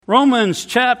Romans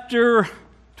chapter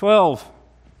 12.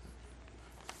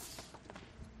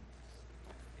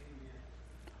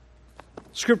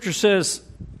 Scripture says,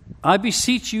 I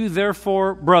beseech you,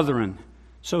 therefore, brethren.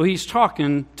 So he's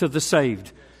talking to the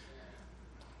saved.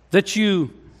 That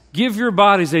you give your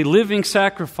bodies a living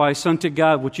sacrifice unto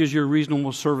God, which is your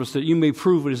reasonable service, that you may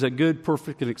prove it is a good,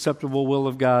 perfect, and acceptable will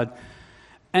of God.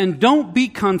 And don't be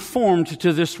conformed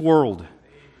to this world,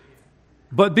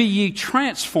 but be ye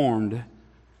transformed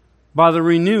by the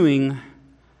renewing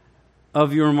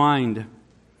of your mind.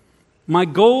 My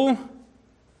goal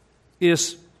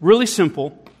is really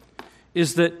simple,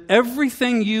 is that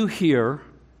everything you hear,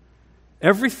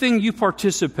 everything you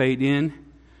participate in,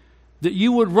 that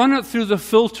you would run it through the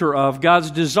filter of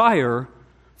God's desire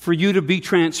for you to be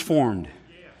transformed.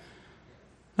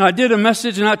 Now, I did a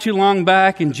message not too long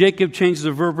back, and Jacob changed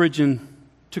the verbiage and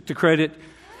took the credit.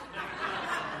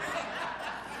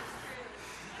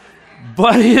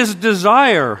 But his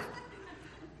desire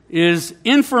is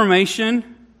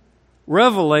information,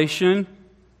 revelation,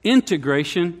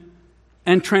 integration,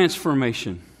 and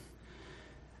transformation.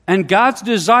 And God's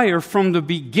desire from the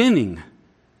beginning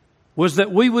was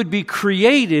that we would be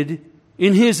created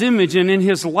in His image and in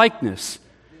His likeness.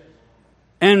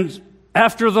 And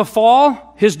after the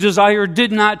fall, His desire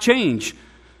did not change.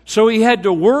 So He had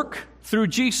to work through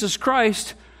Jesus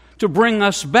Christ to bring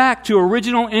us back to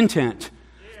original intent.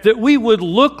 That we would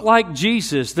look like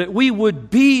Jesus, that we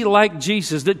would be like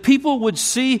Jesus, that people would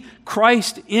see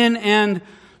Christ in and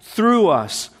through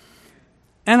us.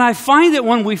 And I find that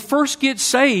when we first get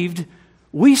saved,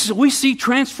 we see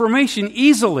transformation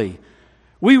easily.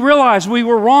 We realize we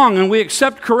were wrong and we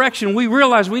accept correction. We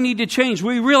realize we need to change.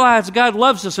 We realize God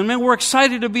loves us, and man, we're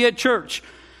excited to be at church.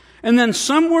 And then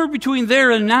somewhere between there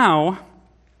and now,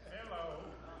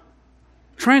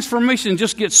 transformation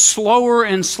just gets slower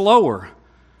and slower.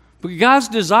 But God's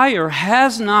desire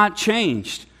has not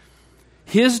changed.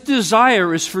 His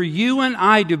desire is for you and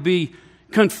I to be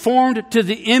conformed to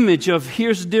the image of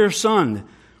His dear Son,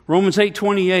 Romans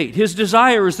 8:28. His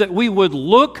desire is that we would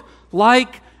look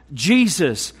like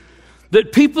Jesus,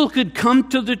 that people could come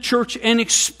to the church and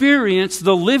experience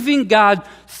the living God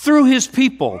through His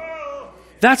people.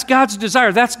 That's God's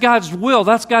desire. That's God's will.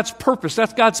 That's God's purpose.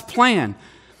 That's God's plan.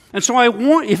 And so I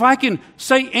want, if I can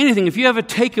say anything, if you have a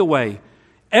takeaway,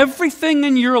 everything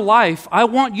in your life I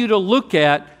want you to look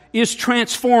at is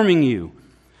transforming you.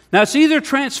 Now, it's either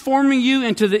transforming you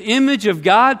into the image of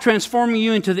God, transforming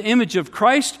you into the image of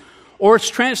Christ, or it's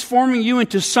transforming you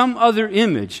into some other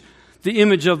image. The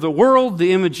image of the world,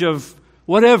 the image of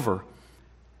whatever.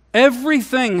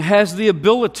 Everything has the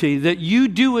ability that you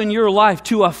do in your life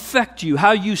to affect you,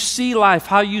 how you see life,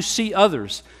 how you see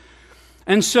others.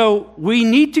 And so we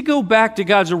need to go back to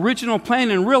God's original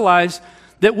plan and realize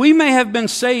that we may have been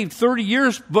saved 30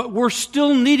 years, but we're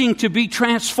still needing to be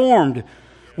transformed.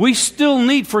 We still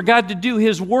need for God to do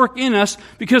His work in us,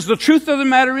 because the truth of the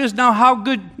matter is, now how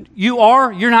good you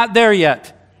are, you're not there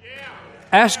yet.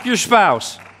 Ask your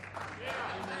spouse.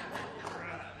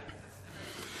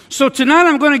 So tonight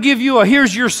I'm going to give you a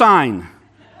here's your sign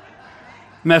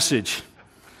message.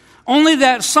 Only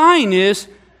that sign is,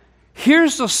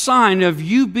 here's a sign of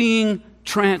you being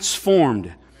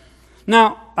transformed.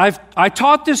 Now, I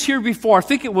taught this here before. I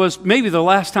think it was maybe the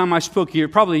last time I spoke here,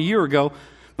 probably a year ago.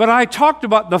 But I talked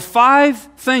about the 5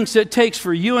 things it takes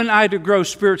for you and I to grow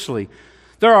spiritually.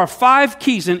 There are 5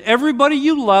 keys, and everybody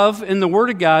you love in the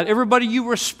Word of God, everybody you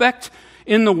respect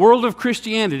in the world of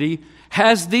Christianity,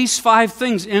 has these 5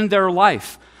 things in their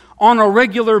life on a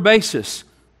regular basis.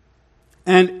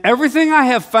 And everything I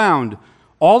have found,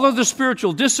 all of the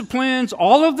spiritual disciplines,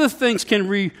 all of the things can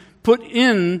be put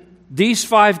in these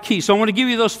 5 keys. So I want to give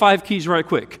you those 5 keys right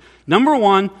quick. Number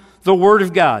 1, the Word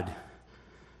of God.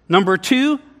 Number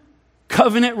 2,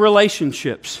 covenant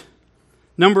relationships.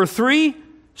 Number 3,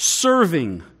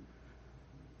 serving.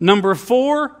 Number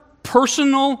 4,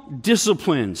 personal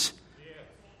disciplines.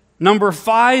 Number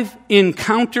 5,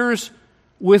 encounters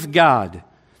with God.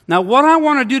 Now, what I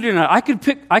want to do tonight, I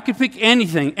could pick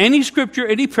anything, any scripture,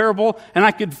 any parable, and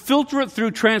I could filter it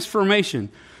through transformation.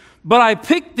 But I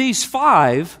picked these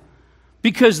 5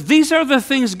 because these are the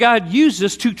things God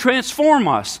uses to transform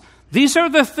us. These are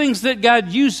the things that God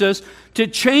uses to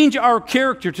change our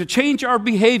character, to change our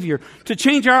behavior, to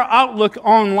change our outlook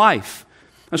on life.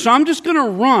 And so I'm just going to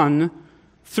run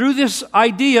through this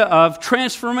idea of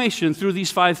transformation through these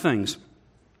 5 things.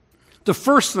 The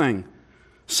first thing,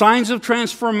 signs of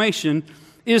transformation,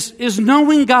 is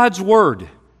knowing God's Word.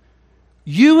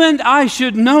 You and I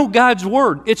should know God's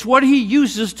Word. It's what He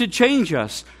uses to change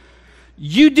us.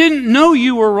 You didn't know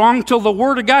you were wrong till the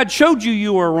Word of God showed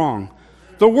you were wrong.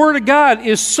 The Word of God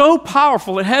is so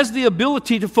powerful, it has the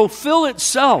ability to fulfill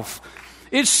itself.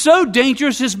 It's so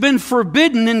dangerous, it's been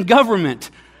forbidden in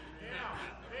government.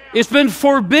 It's been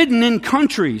forbidden in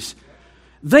countries.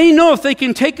 They know if they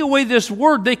can take away this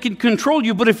Word, they can control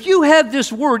you. But if you have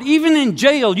this Word, even in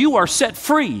jail, you are set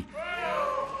free.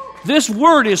 This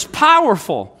Word is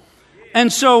powerful.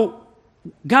 And so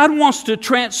God wants to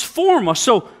transform us.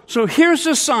 So here's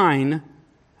a sign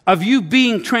of you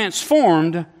being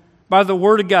transformed by the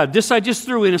Word of God. This I just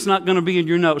threw in. It's not going to be in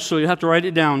your notes, so you have to write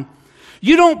it down.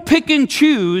 You don't pick and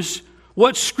choose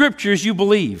what scriptures you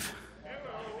believe.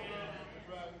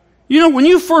 You know, when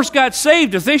you first got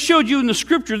saved, if they showed you in the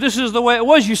scripture this is the way it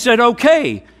was, you said,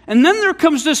 okay. And then there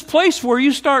comes this place where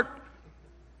you start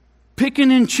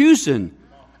picking and choosing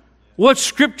what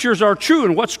scriptures are true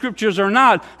and what scriptures are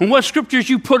not, and what scriptures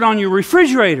you put on your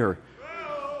refrigerator.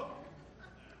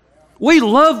 We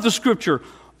love the scripture.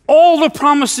 All the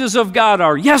promises of God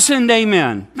are yes and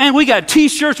amen. Man, we got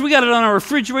t-shirts, we got it on our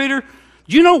refrigerator.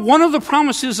 Do you know one of the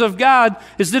promises of God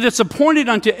is that it's appointed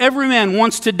unto every man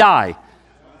once to die?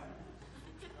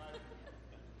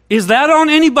 Is that on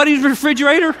anybody's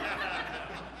refrigerator?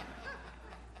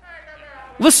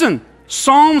 Listen,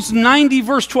 Psalms 90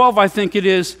 verse 12, I think it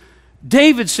is,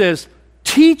 David says,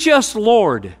 teach us,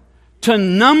 Lord, to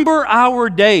number our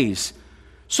days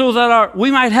so that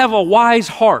we might have a wise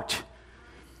heart.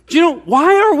 Do you know,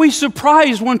 why are we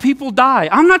surprised when people die?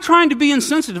 I'm not trying to be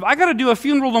insensitive. I got to do a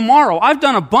funeral tomorrow. I've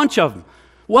done a bunch of them,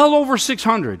 well over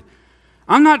 600.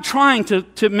 I'm not trying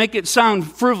to make it sound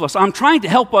frivolous. I'm trying to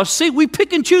help us see. We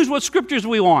pick and choose what scriptures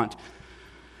we want.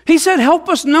 He said, help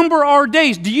us number our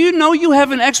days. Do you know you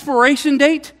have an expiration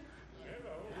date?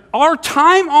 Our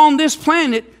time on this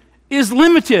planet is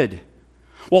limited.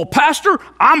 Well, Pastor,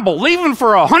 I'm believing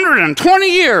for 120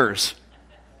 years.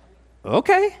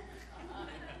 Okay.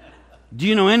 Do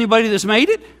you know anybody that's made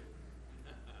it?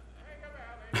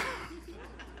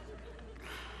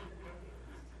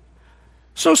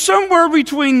 So somewhere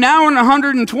between now and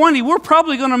 120, we're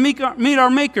probably going to meet our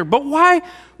Maker. But why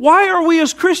are we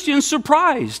as Christians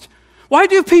surprised? Why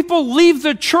do people leave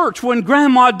the church when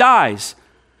Grandma dies?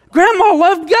 Grandma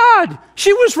loved God.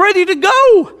 She was ready to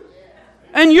go.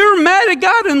 And you're mad at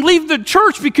God and leave the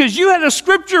church because you had a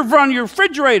scripture on your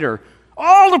refrigerator.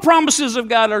 All the promises of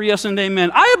God are yes and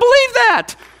amen. I believe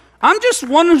that. I'm just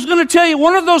one who's going to tell you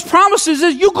one of those promises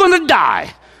is you're going to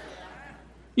die.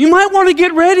 You might want to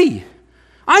get ready.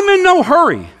 I'm in no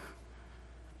hurry,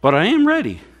 but I am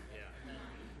ready.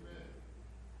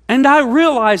 And I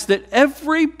realize that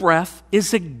every breath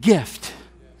is a gift.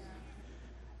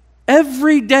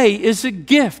 Every day is a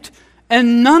gift.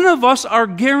 And none of us are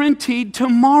guaranteed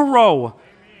tomorrow.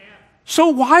 So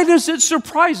why does it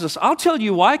surprise us? I'll tell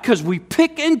you why, because we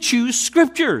pick and choose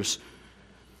scriptures.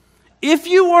 If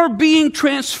you are being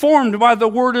transformed by the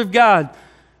Word of God,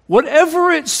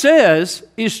 whatever it says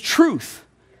is truth,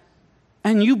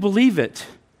 and you believe it,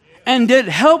 and it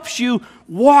helps you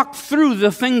walk through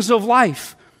the things of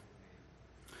life.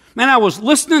 Man, I was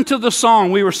listening to the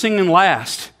song we were singing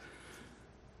last,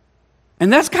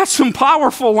 and that's got some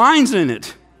powerful lines in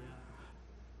it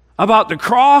about the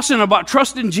cross and about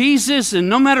trusting Jesus, and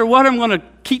no matter what, I'm going to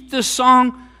keep this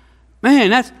song.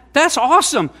 Man, that's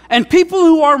awesome. And people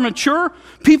who are mature,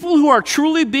 people who are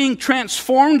truly being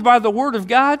transformed by the Word of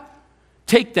God,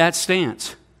 take that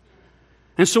stance.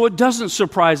 And so it doesn't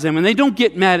surprise them, and they don't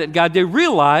get mad at God. They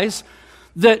realize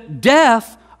that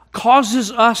death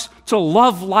causes us to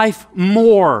love life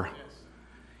more.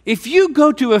 If you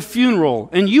go to a funeral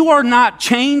and you are not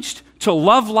changed to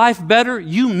love life better,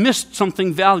 you missed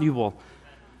something valuable.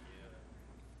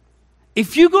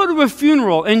 If you go to a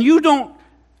funeral and you don't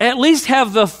at least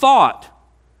have the thought,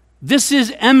 this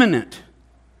is imminent.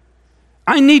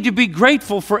 I need to be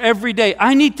grateful for every day.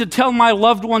 I need to tell my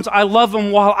loved ones I love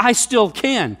them while I still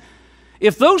can.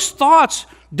 If those thoughts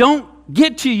don't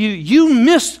get to you, you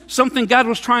missed something God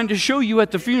was trying to show you at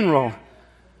the funeral.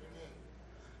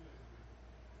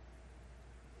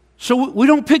 So we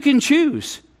don't pick and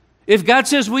choose. If God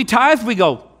says we tithe, we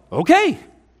go, okay,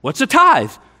 what's a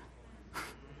tithe?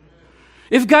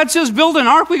 If God says build an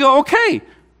ark, we go, okay,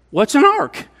 what's an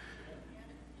ark?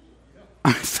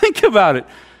 Think about it.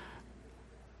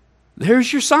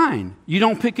 There's your sign. You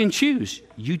don't pick and choose.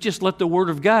 You just let the Word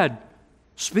of God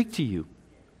speak to you.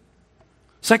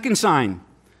 Second sign,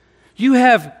 you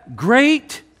have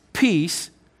great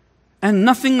peace and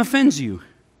nothing offends you.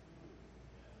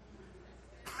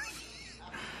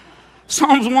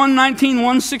 Psalms 119,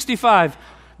 165.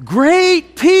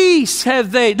 Great peace have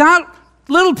they. Not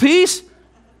little peace.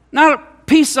 Not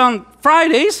peace on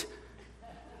Fridays.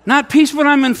 Not peace when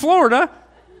I'm in Florida.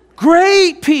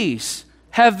 Great peace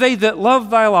have they that love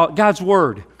thy law, God's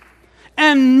word,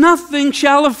 and nothing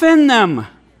shall offend them.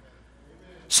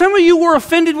 Some of you were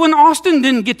offended when Austin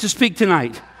didn't get to speak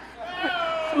tonight.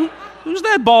 Who's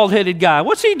that bald-headed guy?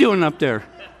 What's he doing up there?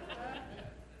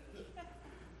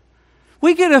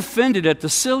 We get offended at the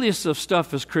silliest of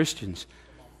stuff as Christians.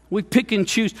 We pick and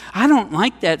choose. I don't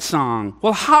like that song.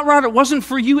 Well, Hot Rod, it wasn't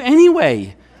for you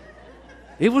anyway.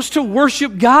 It was to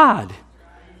worship God.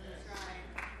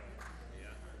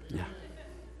 Yeah.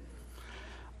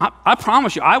 I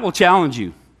promise you, I will challenge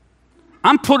you.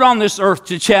 I'm put on this earth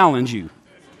to challenge you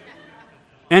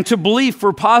and to believe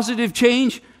for positive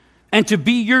change and to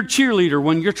be your cheerleader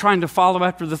when you're trying to follow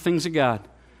after the things of God.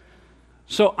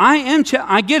 So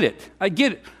I get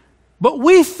it. But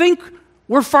we think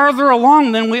we're farther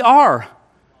along than we are.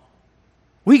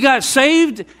 We got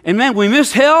saved, and man, we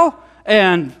miss hell,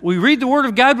 and we read the Word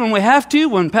of God when we have to.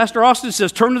 When Pastor Austin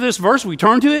says, turn to this verse, we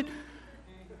turn to it.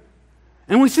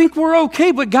 And we think we're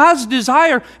okay, but God's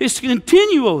desire is to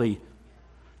continually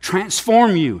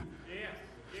transform you.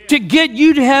 To get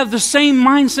you to have the same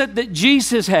mindset that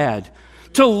Jesus had.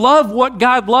 To love what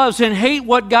God loves and hate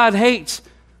what God hates.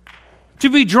 To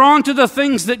be drawn to the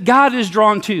things that God is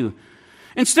drawn to.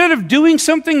 Instead of doing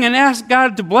something and ask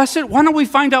God to bless it, why don't we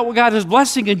find out what God is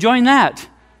blessing and join that?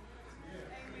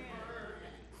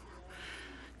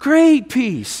 Great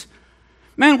peace.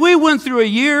 Man, we went through a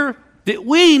year that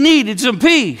we needed some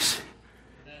peace.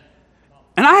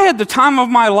 And I had the time of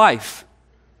my life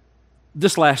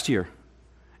this last year.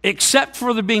 Except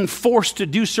for the being forced to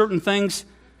do certain things.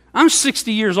 I'm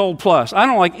 60 years old plus. I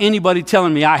don't like anybody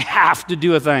telling me I have to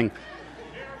do a thing.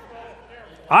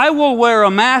 I will wear a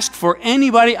mask for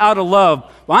anybody out of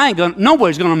love.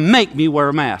 Nobody's going to make me wear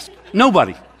a mask.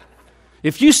 Nobody.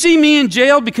 If you see me in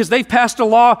jail because they've passed a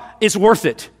law, it's worth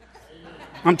it.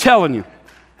 I'm telling you.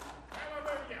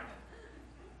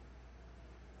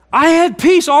 I had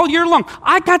peace all year long.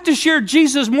 I got to share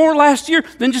Jesus more last year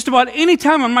than just about any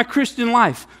time in my Christian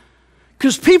life.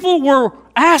 Because people were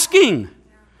asking.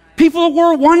 People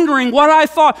were wondering what I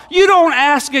thought. You don't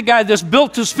ask a guy that's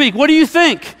built to speak, what do you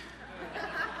think?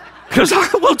 Because I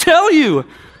will tell you,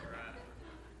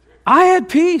 I had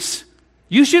peace.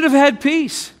 You should have had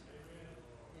peace.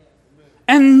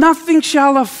 And nothing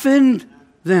shall offend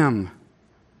them.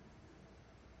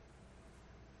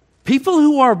 People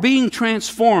who are being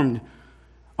transformed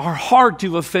are hard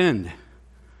to offend.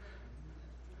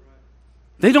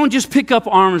 They don't just pick up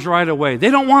arms right away. They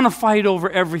don't want to fight over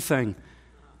everything.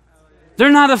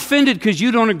 They're not offended because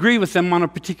you don't agree with them on a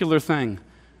particular thing.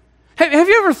 Have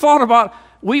you ever thought about,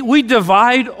 we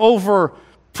divide over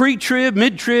pre-trib,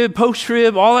 mid-trib,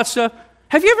 post-trib, all that stuff.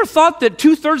 Have you ever thought that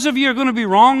 2/3 of you are going to be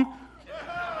wrong?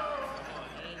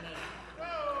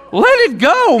 Let it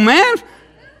go, man.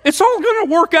 It's all going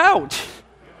to work out.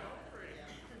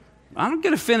 I don't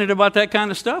get offended about that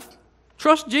kind of stuff.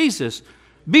 Trust Jesus.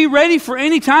 Be ready for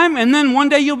any time, and then one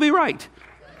day you'll be right.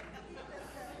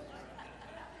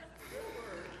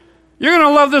 You're going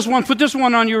to love this one. Put this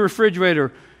one on your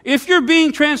refrigerator. If you're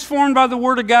being transformed by the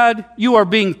Word of God, you are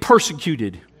being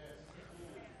persecuted.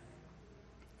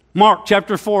 Mark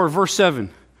chapter 4, verse 7.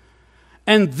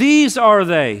 And these are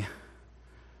they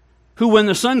who, when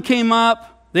the sun came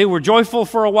up, they were joyful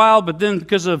for a while, but then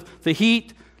because of the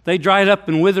heat, they dried up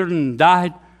and withered and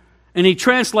died. And he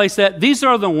translates that, these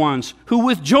are the ones who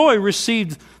with joy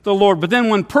received the Lord. But then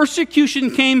when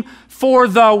persecution came for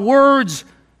the word's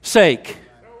sake,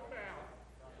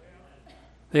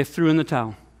 they threw in the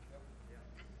towel.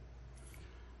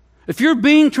 If you're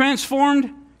being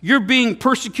transformed, you're being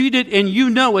persecuted, and you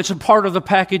know it's a part of the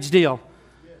package deal.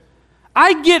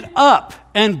 I get up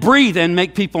and breathe and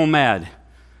make people mad.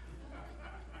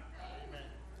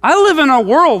 I live in a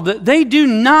world that they do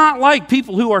not like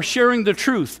people who are sharing the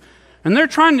truth. And they're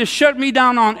trying to shut me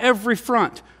down on every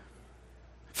front.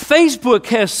 Facebook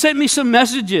has sent me some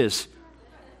messages.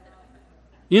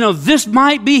 This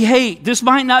might be hate. This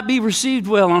might not be received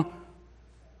well.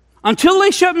 Until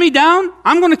they shut me down,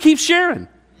 I'm going to keep sharing.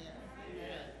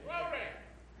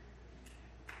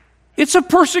 It's a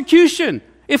persecution.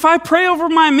 If I pray over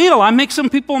my meal, I make some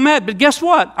people mad. But guess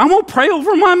what? I won't pray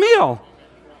over my meal.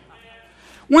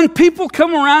 When people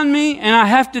come around me and I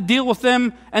have to deal with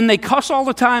them and they cuss all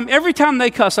the time, every time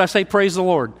they cuss, I say, praise the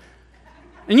Lord.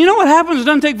 And you know what happens? It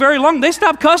doesn't take very long. They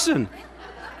stop cussing.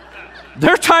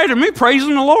 They're tired of me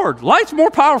praising the Lord. Light's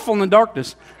more powerful than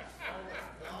darkness.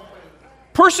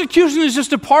 Persecution is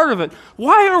just a part of it.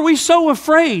 Why are we so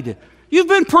afraid? You've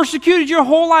been persecuted your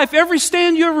whole life. Every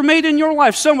stand you ever made in your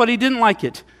life, somebody didn't like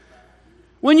it.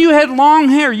 When you had long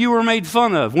hair, you were made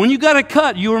fun of. When you got a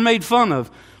cut, you were made fun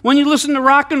of. When you listened to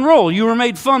rock and roll, you were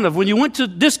made fun of. When you went to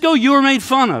disco, you were made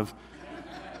fun of.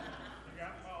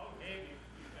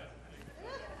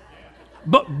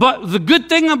 But the good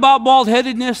thing about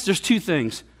bald-headedness, there's two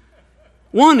things.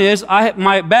 One is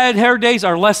my bad hair days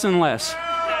are less and less.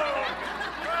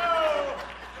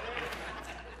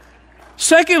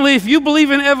 Secondly, if you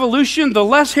believe in evolution, the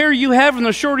less hair you have and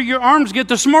the shorter your arms get,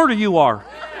 the smarter you are.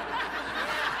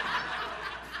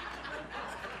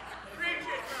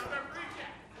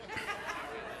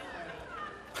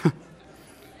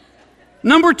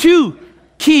 Number 2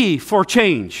 key for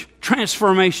change,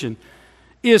 transformation,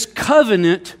 is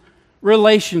covenant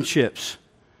relationships.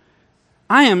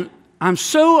 I'm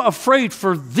so afraid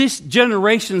for these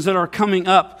generations that are coming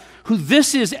up, who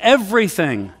this is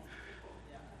everything.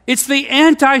 It's the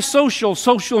antisocial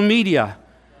social media.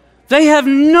 They have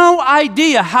no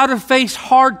idea how to face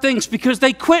hard things because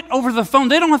they quit over the phone.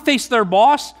 They don't face their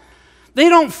boss. They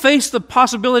don't face the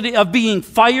possibility of being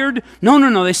fired.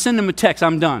 No. They send them a text,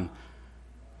 I'm done.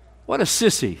 What a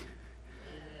sissy.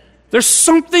 There's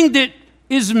something that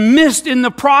is missed in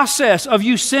the process of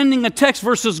you sending a text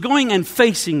versus going and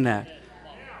facing that.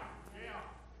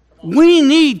 We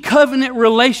need covenant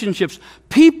relationships.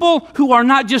 People who are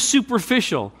not just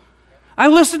superficial. I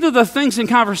listen to the things and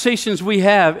conversations we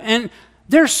have, and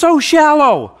they're so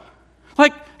shallow.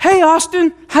 Like, hey,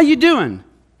 Austin, how you doing?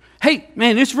 Hey,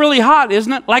 man, it's really hot,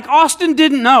 isn't it? Like Austin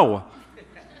didn't know.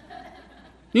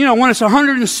 You know, when it's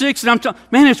 106 and I'm telling,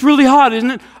 man, it's really hot,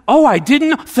 isn't it? Oh, I didn't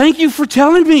know. Thank you for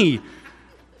telling me.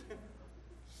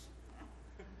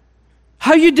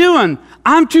 How you doing?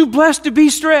 I'm too blessed to be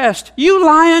stressed. You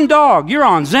lying dog. You're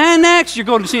on Xanax. You're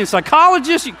going to see a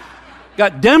psychologist. You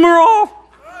got Demerol.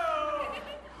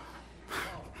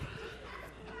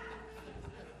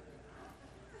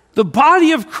 The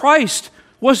body of Christ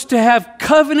was to have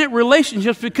covenant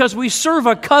relationships because we serve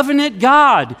a covenant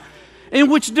God in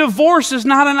which divorce is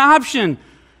not an option.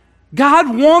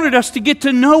 God wanted us to get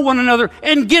to know one another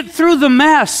and get through the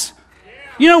mess.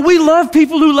 You know, we love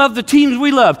people who love the teams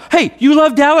we love. Hey, you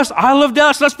love Dallas? I love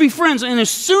Dallas. Let's be friends. And as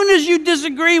soon as you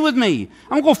disagree with me,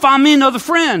 I'm going to find me another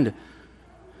friend.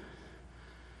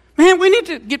 Man, we need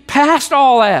to get past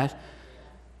all that.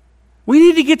 We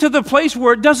need to get to the place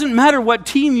where it doesn't matter what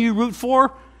team you root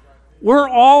for. We're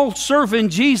all serving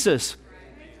Jesus.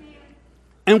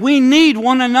 And we need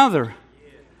one another.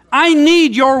 I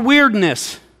need your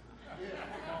weirdness.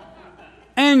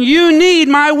 And you need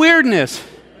my weirdness.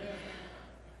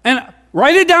 And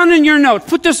write it down in your notes.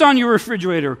 Put this on your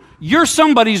refrigerator. You're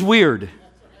somebody's weird.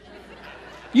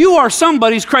 You are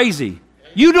somebody's crazy.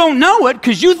 You don't know it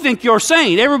because you think you're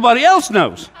sane. Everybody else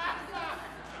knows.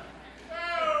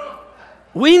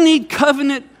 We need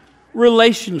covenant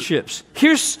relationships.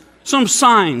 Here's some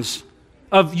signs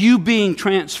of you being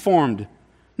transformed.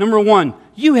 Number 1,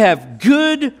 you have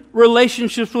good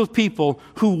relationships with people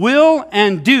who will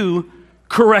and do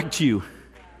correct you.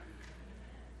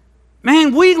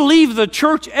 Man, we leave the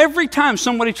church every time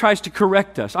somebody tries to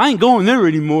correct us. I ain't going there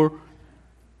anymore.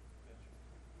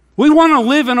 We want to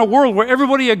live in a world where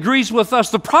everybody agrees with us.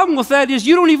 The problem with that is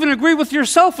you don't even agree with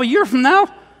yourself a year from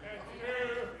now.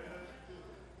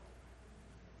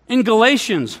 In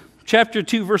Galatians chapter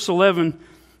 2, verse 11,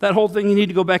 that whole thing, you need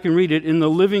to go back and read it in the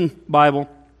Living Bible.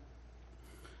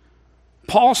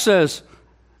 Paul says,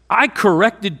 I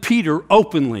corrected Peter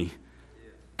openly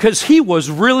because he was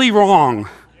really wrong.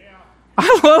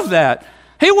 I love that.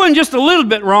 He wasn't just a little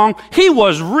bit wrong. He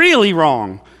was really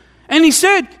wrong. And he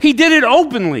said he did it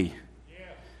openly.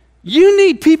 You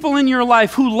need people in your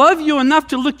life who love you enough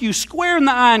to look you square in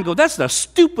the eye and go, that's the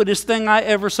stupidest thing I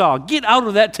ever saw. Get out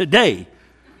of that today.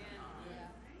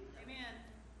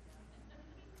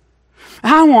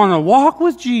 I want to walk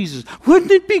with Jesus.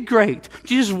 Wouldn't it be great to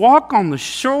just walk on the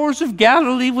shores of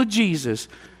Galilee with Jesus?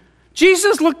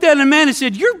 Jesus looked at a man and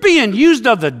said, you're being used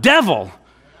of the devil.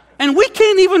 And we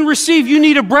can't even receive, you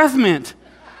need a breath mint.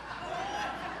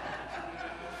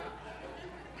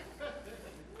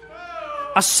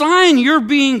 A sign you're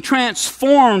being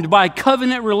transformed by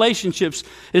covenant relationships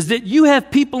is that you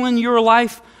have people in your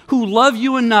life who love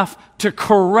you enough to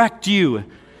correct you.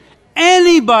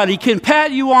 Anybody can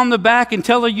pat you on the back and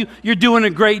tell you you're doing a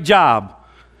great job.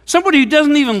 Somebody who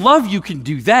doesn't even love you can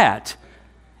do that.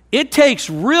 It takes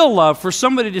real love for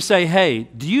somebody to say, hey,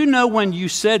 do you know when you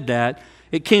said that,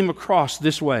 it came across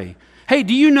this way? Hey,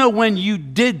 do you know when you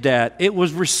did that, it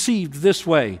was received this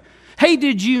way? Hey,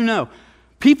 did you know?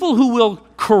 People who will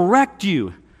correct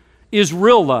you is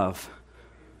real love.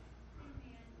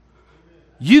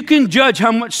 You can judge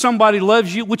how much somebody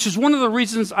loves you, which is one of the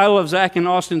reasons I love Zach and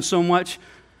Austin so much.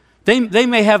 They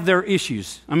may have their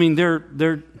issues. I mean,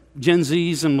 they're Gen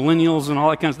Zs and millennials and all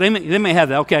that kind of stuff. They may have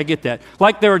that. Okay, I get that.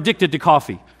 Like they're addicted to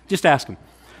coffee. Just ask them.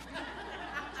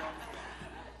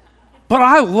 But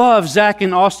I love Zach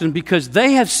and Austin because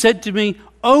they have said to me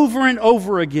over and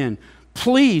over again,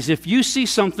 please, if you see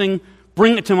something,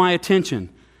 bring it to my attention.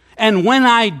 And when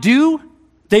I do,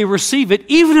 they receive it,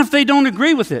 even if they don't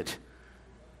agree with it.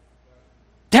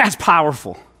 That's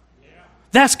powerful.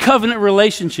 That's covenant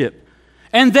relationship.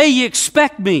 And they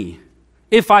expect me,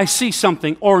 if I see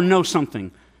something or know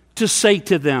something, to say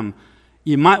to them,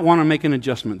 you might want to make an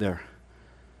adjustment there.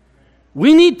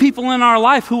 We need people in our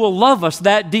life who will love us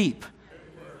that deep.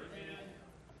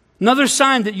 Another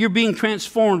sign that you're being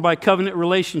transformed by covenant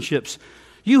relationships.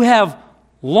 You have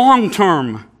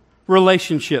long-term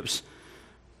relationships.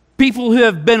 People who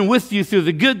have been with you through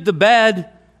the good, the bad,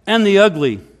 and the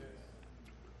ugly.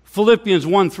 Philippians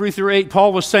 1:3-8,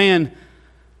 Paul was saying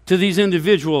to these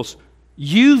individuals,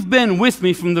 you've been with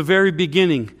me from the very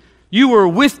beginning. You were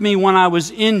with me when I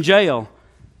was in jail,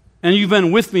 and you've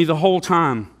been with me the whole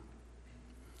time.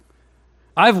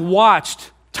 I've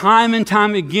watched time and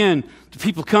time again the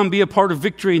people come be a part of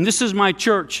Victory, and this is my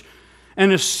church.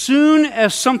 And as soon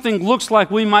as something looks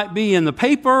like we might be in the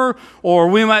paper or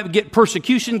we might get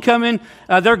persecution coming,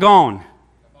 they're gone.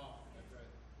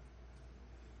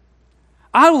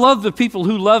 I love the people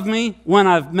who love me when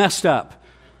I've messed up.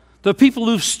 The people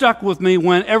who've stuck with me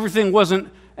when everything wasn't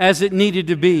as it needed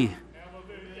to be.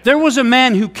 There was a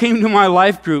man who came to my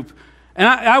life group, and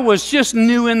I was just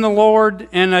new in the Lord,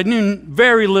 and I knew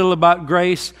very little about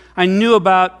grace. I knew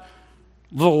about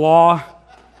the law.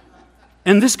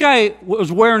 And this guy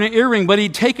was wearing an earring, but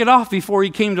he'd take it off before he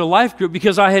came to life group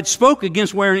because I had spoke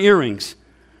against wearing earrings.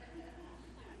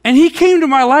 And he came to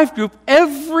my life group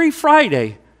every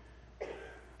Friday,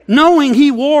 knowing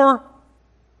he wore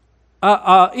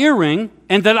an earring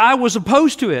and that I was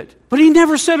opposed to it. But he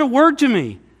never said a word to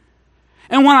me.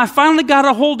 And when I finally got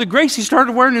a hold of grace, he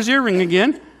started wearing his earring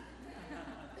again.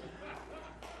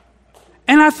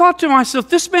 And I thought to myself,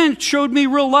 this man showed me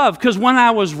real love, because when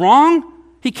I was wrong,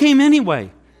 he came anyway.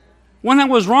 When I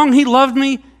was wrong, he loved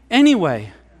me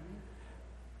anyway.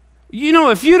 You know,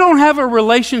 if you don't have a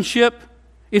relationship,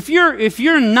 if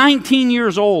you're 19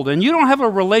 years old and you don't have a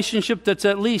relationship that's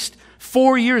at least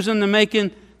 4 years in the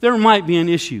making, there might be an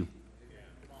issue.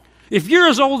 If you're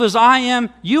as old as I am,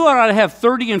 you ought to have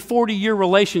 30 and 40-year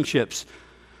relationships.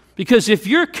 Because if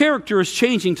your character is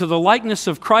changing to the likeness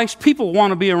of Christ, people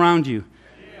want to be around you.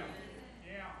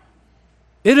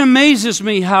 It amazes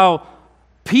me how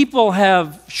people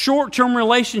have short-term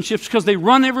relationships because they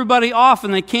run everybody off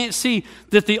and they can't see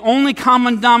that the only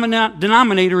common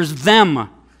denominator is them.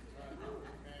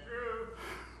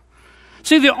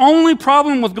 See, the only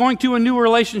problem with going to a new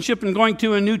relationship and going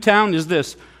to a new town is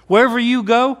this. Wherever you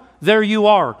go, there you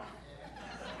are.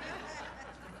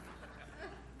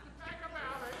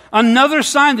 Another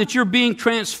sign that you're being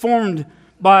transformed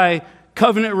by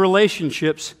covenant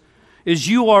relationships is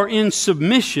you are in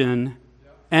submission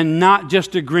and not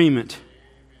just agreement.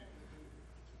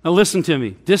 Now listen to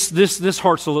me. This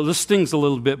hurts a little. This stings a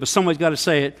little bit, but somebody's got to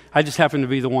say it. I just happen to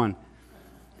be the one.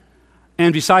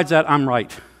 And besides that, I'm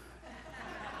right.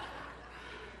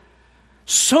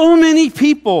 So many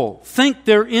people think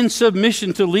they're in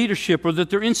submission to leadership or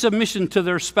that they're in submission to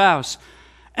their spouse.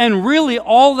 And really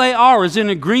all they are is in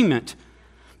agreement.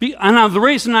 And the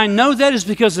reason I know that is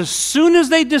because as soon as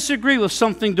they disagree with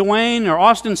something Dwayne or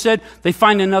Austin said, they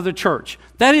find another church.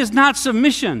 That is not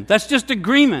submission. That's just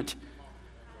agreement.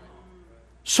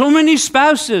 So many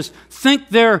spouses think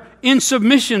they're in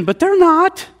submission, but they're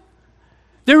not.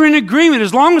 They're in agreement.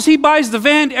 As long as he buys the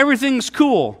van, everything's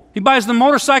cool. He buys the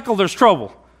motorcycle, there's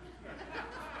trouble.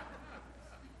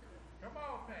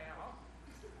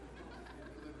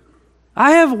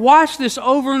 I have watched this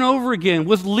over and over again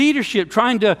with leadership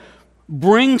trying to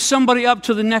bring somebody up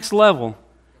to the next level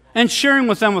and sharing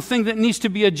with them a thing that needs to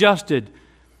be adjusted.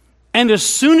 And as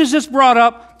soon as it's brought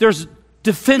up, there's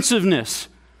defensiveness,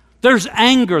 there's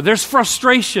anger, there's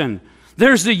frustration,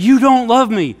 there's the you don't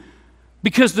love me.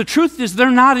 Because the truth is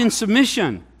they're not in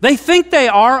submission. They think they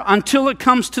are until it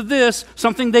comes to this,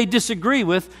 something they disagree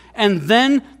with, and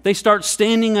then they start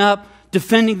standing up,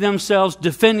 defending themselves,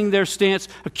 defending their stance,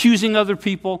 accusing other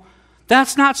people.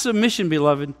 That's not submission,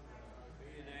 beloved.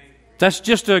 That's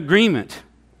just an agreement.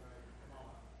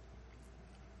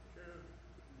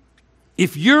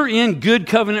 If you're in good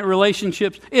covenant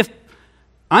relationships, if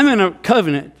I'm in a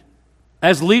covenant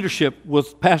as leadership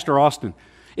with Pastor Austin,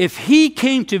 if he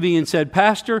came to me and said,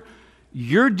 Pastor,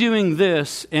 you're doing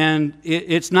this and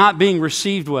it's not being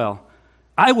received well,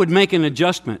 I would make an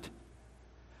adjustment.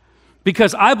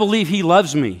 Because I believe he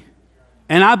loves me,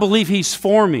 and I believe he's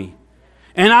for me.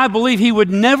 And I believe He would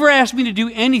never ask me to do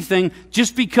anything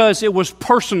just because it was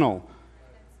personal.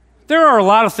 There are a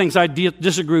lot of things I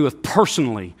disagree with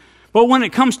personally. But when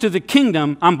it comes to the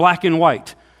kingdom, I'm black and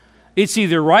white. It's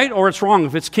either right or it's wrong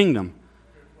if it's kingdom.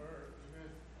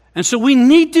 And so we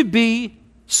need to be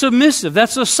submissive.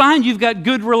 That's a sign you've got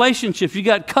good relationships. You've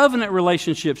got covenant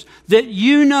relationships that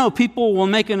you know people will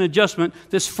make an adjustment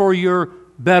that's for your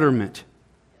betterment.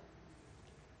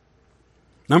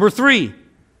 Number 3,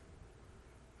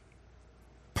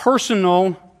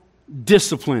 personal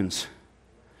disciplines.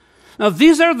 Now,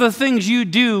 these are the things you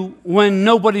do when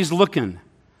nobody's looking.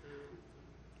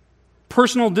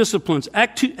 Personal disciplines.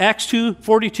 Acts 2,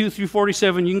 42 through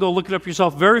 47. You can go look it up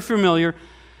yourself. Very familiar.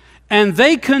 And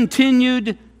they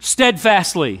continued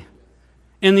steadfastly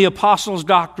in the apostles'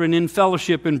 doctrine, in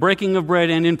fellowship, in breaking of bread,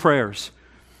 and in prayers.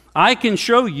 I can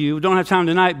show you, don't have time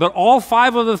tonight, but all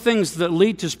 5 of the things that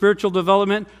lead to spiritual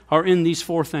development are in these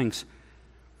 4 things.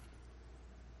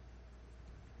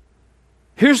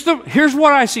 Here's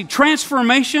what I see.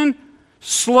 Transformation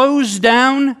slows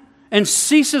down and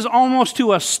ceases almost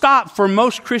to a stop for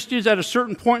most Christians at a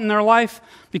certain point in their life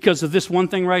because of this one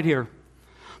thing right here.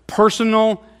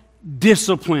 Personal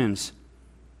disciplines.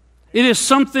 It is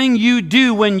something you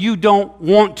do when you don't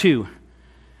want to.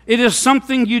 It is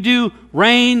something you do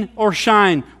rain or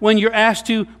shine, when you're asked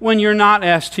to, when you're not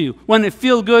asked to, when it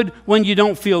feels good, when you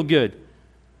don't feel good.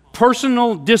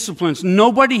 Personal disciplines.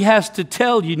 Nobody has to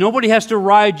tell you. Nobody has to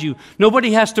ride you.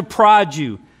 Nobody has to prod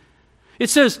you. It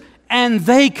says, and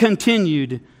they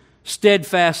continued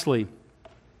steadfastly.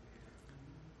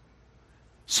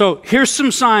 So here's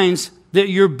some signs that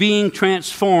you're being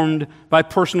transformed by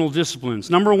personal disciplines.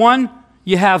 Number 1,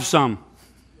 you have some.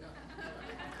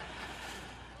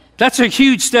 That's a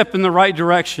huge step in the right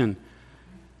direction.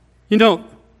 You know,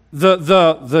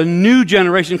 the new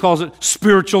generation calls it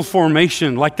spiritual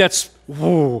formation. Like that's,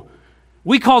 whoa.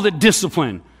 We called it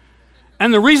discipline.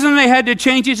 And the reason they had to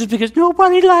change it is because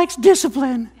nobody likes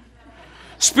discipline.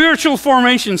 Spiritual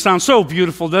formation sounds so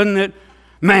beautiful, doesn't it?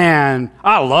 Man,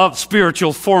 I love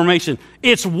spiritual formation.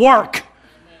 It's work.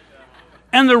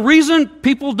 And the reason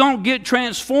people don't get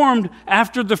transformed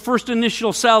after the first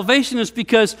initial salvation is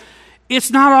because it's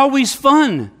not always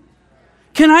fun.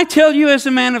 Can I tell you as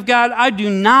a man of God, I do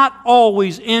not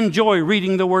always enjoy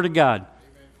reading the Word of God.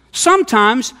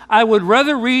 Sometimes I would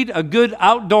rather read a good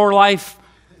outdoor life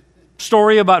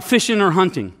story about fishing or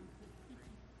hunting.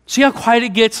 See how quiet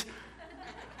it gets?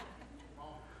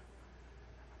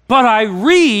 But I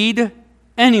read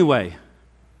anyway.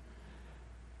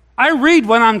 I read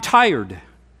when I'm tired.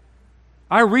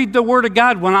 I read the Word of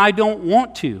God when I don't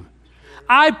want to.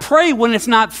 I pray when it's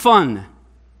not fun.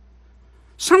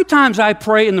 Sometimes I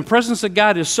pray and the presence of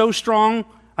God is so strong,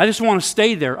 I just want to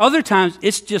stay there. Other times,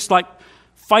 it's just like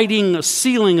fighting a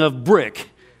ceiling of brick.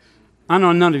 I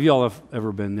know none of y'all have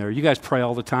ever been there. You guys pray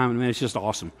all the time, and man, it's just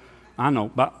awesome. I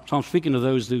know, but so I'm speaking to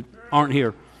those who aren't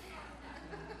here.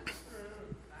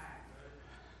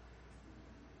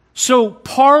 So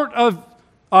part of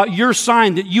your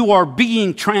sign that you are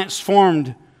being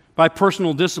transformed by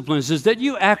personal disciplines is that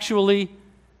you actually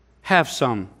have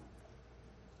some.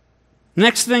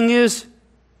 Next thing is,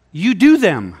 you do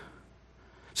them.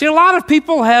 See, a lot of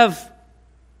people have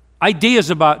ideas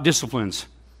about disciplines.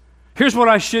 Here's what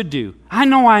I should do. I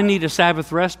know I need a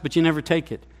Sabbath rest, but you never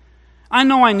take it. I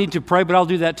know I need to pray, but I'll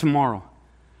do that tomorrow.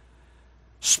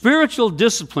 Spiritual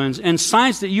disciplines and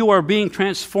signs that you are being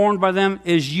transformed by them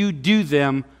is you do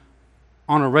them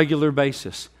on a regular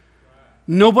basis.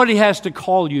 Nobody has to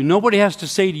call you. Nobody has to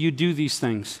say to you, do these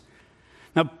things.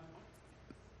 Now,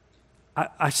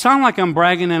 I sound like I'm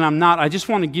bragging and I'm not. I just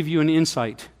want to give you an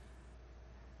insight.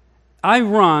 I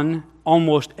run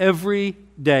almost every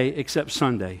day except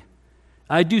Sunday.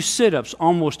 I do sit-ups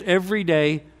almost every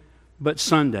day but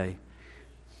Sunday.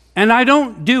 And I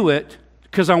don't do it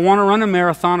because I want to run a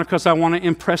marathon or because I want to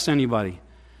impress anybody.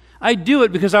 I do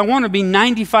it because I want to be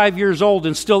 95 years old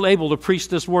and still able to preach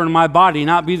this word in my body,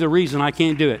 not be the reason I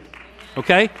can't do it.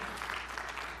 Okay?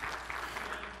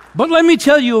 But let me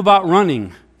tell you about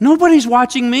running. Nobody's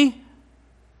watching me.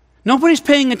 Nobody's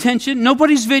paying attention.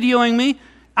 Nobody's videoing me.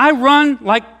 I run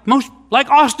like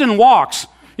Austin walks.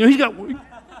 You know, he's got...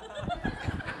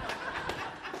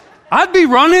 I'd be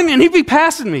running and he'd be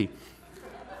passing me.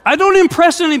 I don't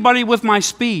impress anybody with my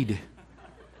speed.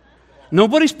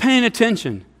 Nobody's paying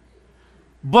attention.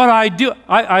 But I do.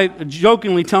 I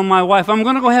jokingly tell my wife, I'm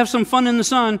going to go have some fun in the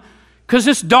sun because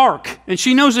it's dark. And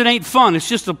she knows it ain't fun. It's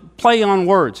just a play on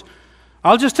words.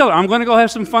 I'll just tell her, I'm going to go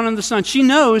have some fun in the sun. She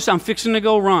knows I'm fixing to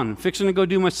go run, fixing to go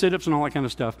do my sit-ups and all that kind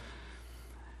of stuff.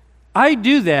 I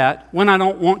do that when I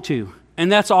don't want to,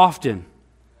 and that's often.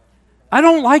 I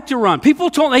don't like to run. People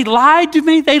told they lied to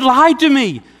me. They lied to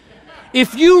me.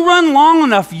 If you run long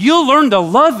enough, you'll learn to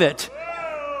love it.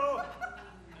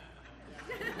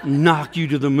 Knock you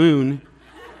to the moon.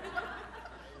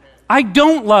 I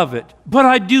don't love it, but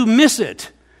I do miss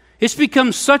it. It's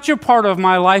become such a part of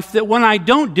my life that when I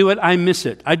don't do it, I miss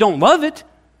it. I don't love it,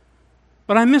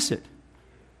 but I miss it.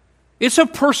 It's a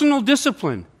personal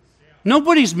discipline.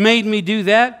 Nobody's made me do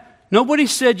that. Nobody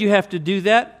said you have to do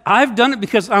that. I've done it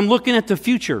because I'm looking at the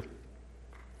future.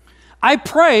 I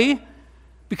pray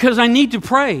because I need to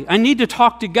pray. I need to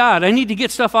talk to God. I need to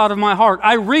get stuff out of my heart.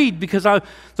 I read because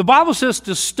the Bible says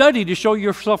to study to show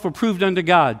yourself approved unto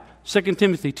God. 2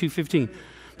 Timothy 2:15.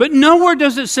 But nowhere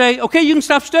does it say, okay, you can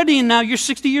stop studying now. You're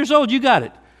 60 years old. You got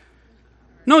it.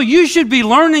 No, you should be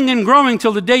learning and growing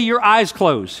till the day your eyes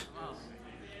close.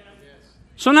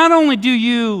 So not only do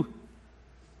you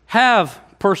have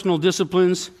personal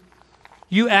disciplines,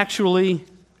 you actually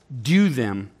do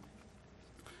them.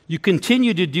 You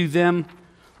continue to do them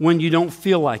when you don't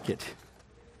feel like it.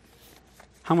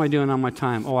 How am I doing on my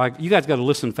time? You guys got to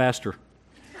listen faster.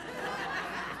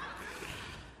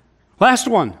 Last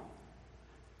one.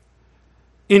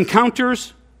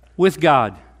 Encounters with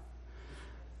God.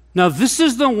 Now, this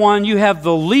is the one you have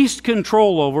the least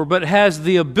control over, but has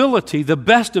the ability, the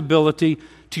best ability,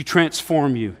 to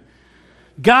transform you.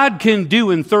 God can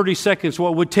do in 30 seconds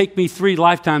what would take me 3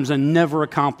 lifetimes and never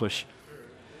accomplish.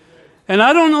 And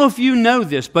I don't know if you know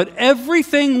this, but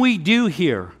everything we do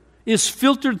here is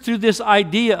filtered through this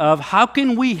idea of how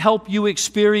can we help you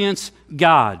experience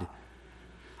God?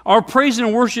 Our praise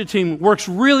and worship team works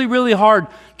really, really hard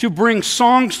to bring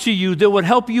songs to you that would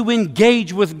help you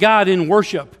engage with God in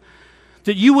worship,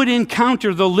 that you would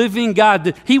encounter the living God,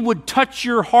 that He would touch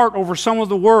your heart over some of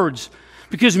the words,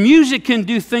 because music can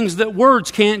do things that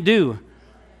words can't do.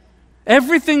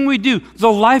 Everything we do,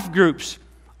 the life groups,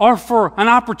 are for an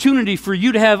opportunity for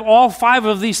you to have all 5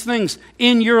 of these things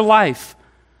in your life.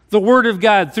 The Word of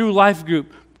God through life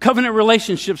group, covenant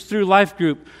relationships through life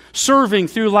group, serving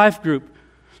through life group.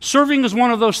 Serving is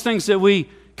one of those things that we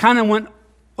kind of went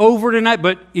over tonight,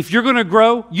 but if you're going to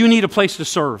grow, you need a place to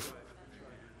serve.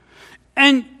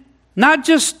 And not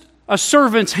just a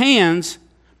servant's hands,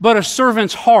 but a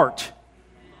servant's heart.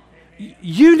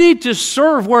 You need to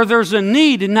serve where there's a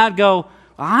need and not go,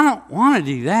 I don't want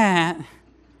to do that.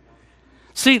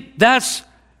 See, there's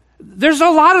a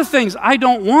lot of things I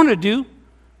don't want to do,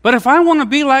 but if I want to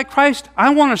be like Christ, I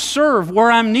want to serve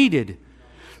where I'm needed.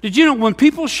 Did you know when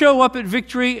people show up at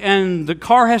Victory and the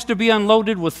car has to be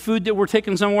unloaded with food that we're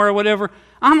taking somewhere or whatever,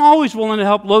 I'm always willing to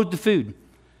help load the food.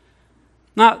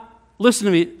 Now, listen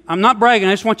to me. I'm not bragging.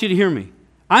 I just want you to hear me.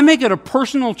 I make it a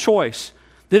personal choice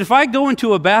that if I go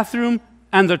into a bathroom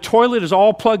and the toilet is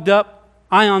all plugged up,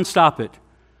 I unstop it.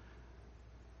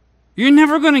 You're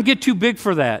never going to get too big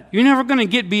for that. You're never going to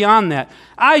get beyond that.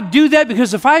 I do that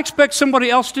because if I expect somebody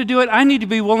else to do it, I need to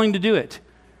be willing to do it.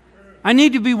 I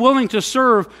need to be willing to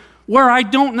serve where I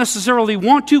don't necessarily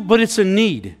want to, but it's a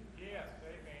need.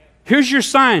 Here's your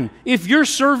sign. If you're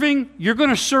serving, you're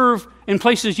going to serve in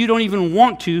places you don't even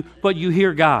want to, but you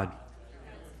hear God.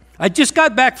 I just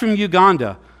got back from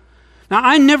Uganda. Now,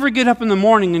 I never get up in the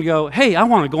morning and go, hey, I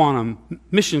want to go on a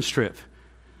missions trip.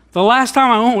 The last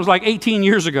time I went was like 18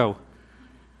 years ago.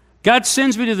 God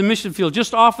sends me to the mission field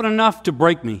just often enough to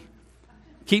break me,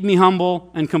 keep me humble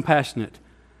and compassionate.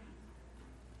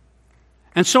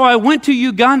 And so I went to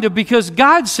Uganda because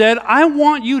God said, I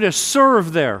want you to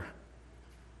serve there.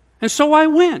 And so I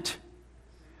went.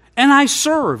 And I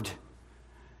served.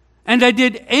 And I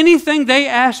did anything they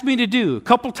asked me to do. A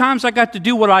couple times I got to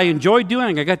do what I enjoyed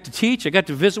doing. I got to teach. I got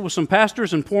to visit with some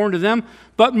pastors and pour into them.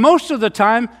 But most of the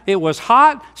time, it was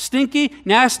hot, stinky,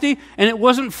 nasty, and it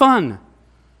wasn't fun.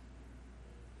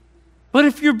 But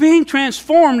if you're being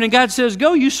transformed and God says,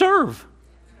 go, you serve.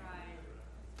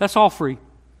 That's all free.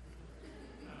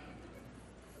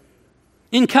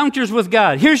 Encounters with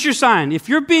God. Here's your sign. If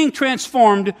you're being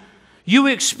transformed, you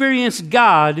experience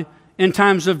God in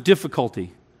times of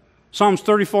difficulty. Psalms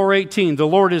 34:18, the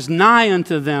Lord is nigh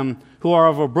unto them who are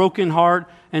of a broken heart,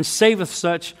 and saveth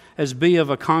such as be of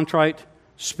a contrite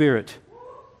spirit.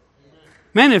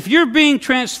 Man, if you're being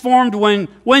transformed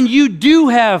when you do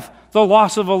have the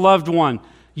loss of a loved one,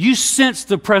 you sense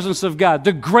the presence of God,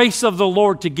 the grace of the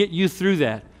Lord to get you through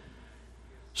that.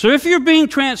 So if you're being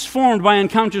transformed by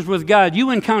encounters with God, you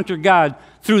encounter God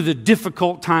through the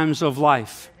difficult times of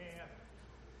life.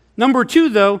 Number 2,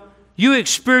 though, you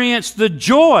experience the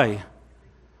joy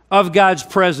of God's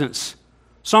presence.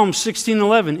 Psalm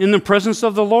 16:11, in the presence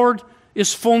of the Lord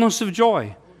is fullness of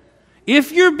joy.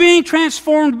 If you're being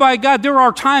transformed by God, there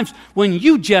are times when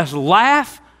you just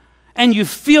laugh and you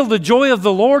feel the joy of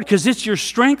the Lord because it's your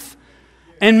strength.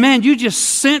 And man, you just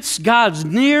sense God's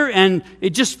near and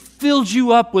it just fills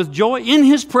you up with joy. In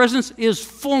His presence is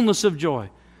fullness of joy.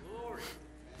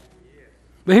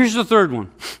 But here's the third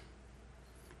one.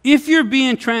 If you're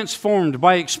being transformed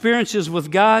by experiences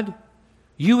with God,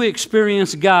 you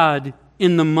experience God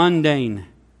in the mundane,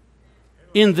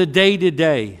 in the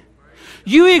day-to-day.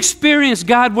 You experience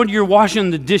God when you're washing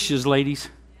the dishes, ladies.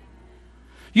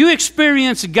 You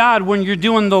experience God when you're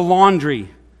doing the laundry.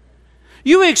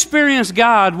 You experience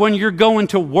God when you're going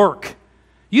to work.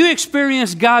 You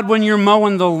experience God when you're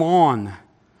mowing the lawn.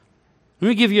 Let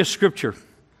me give you a scripture.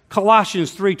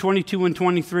 Colossians 3:22 and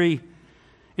 23.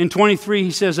 In 23,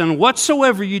 he says, and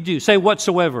whatsoever you do, say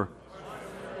whatsoever.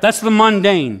 That's the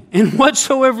mundane. And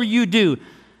whatsoever you do,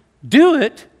 do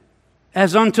it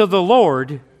as unto the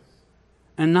Lord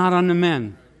and not unto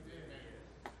men.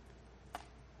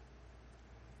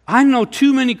 I know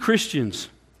too many Christians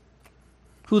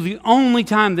who the only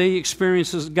time they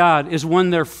experience God is when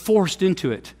they're forced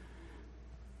into it.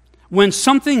 When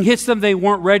something hits them they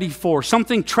weren't ready for,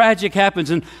 something tragic happens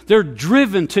and they're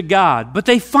driven to God, but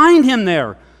they find Him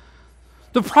there.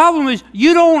 The problem is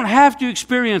you don't have to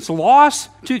experience loss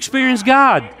to experience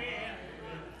God.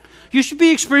 You should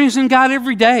be experiencing God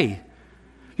every day.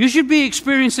 You should be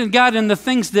experiencing God in the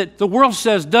things that the world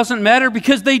says doesn't matter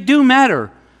because they do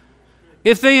matter.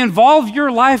 If they involve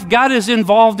your life, God is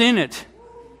involved in it.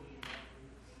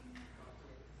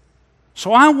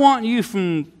 So I want you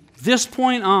from this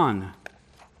point on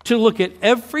to look at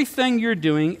everything you're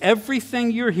doing, everything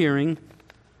you're hearing,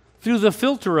 through the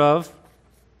filter of,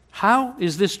 how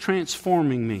is this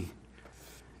transforming me?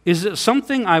 Is it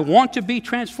something I want to be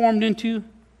transformed into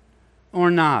or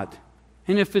not?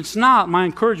 And if it's not, my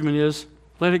encouragement is,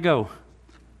 let it go.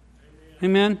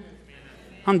 Amen?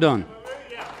 I'm done.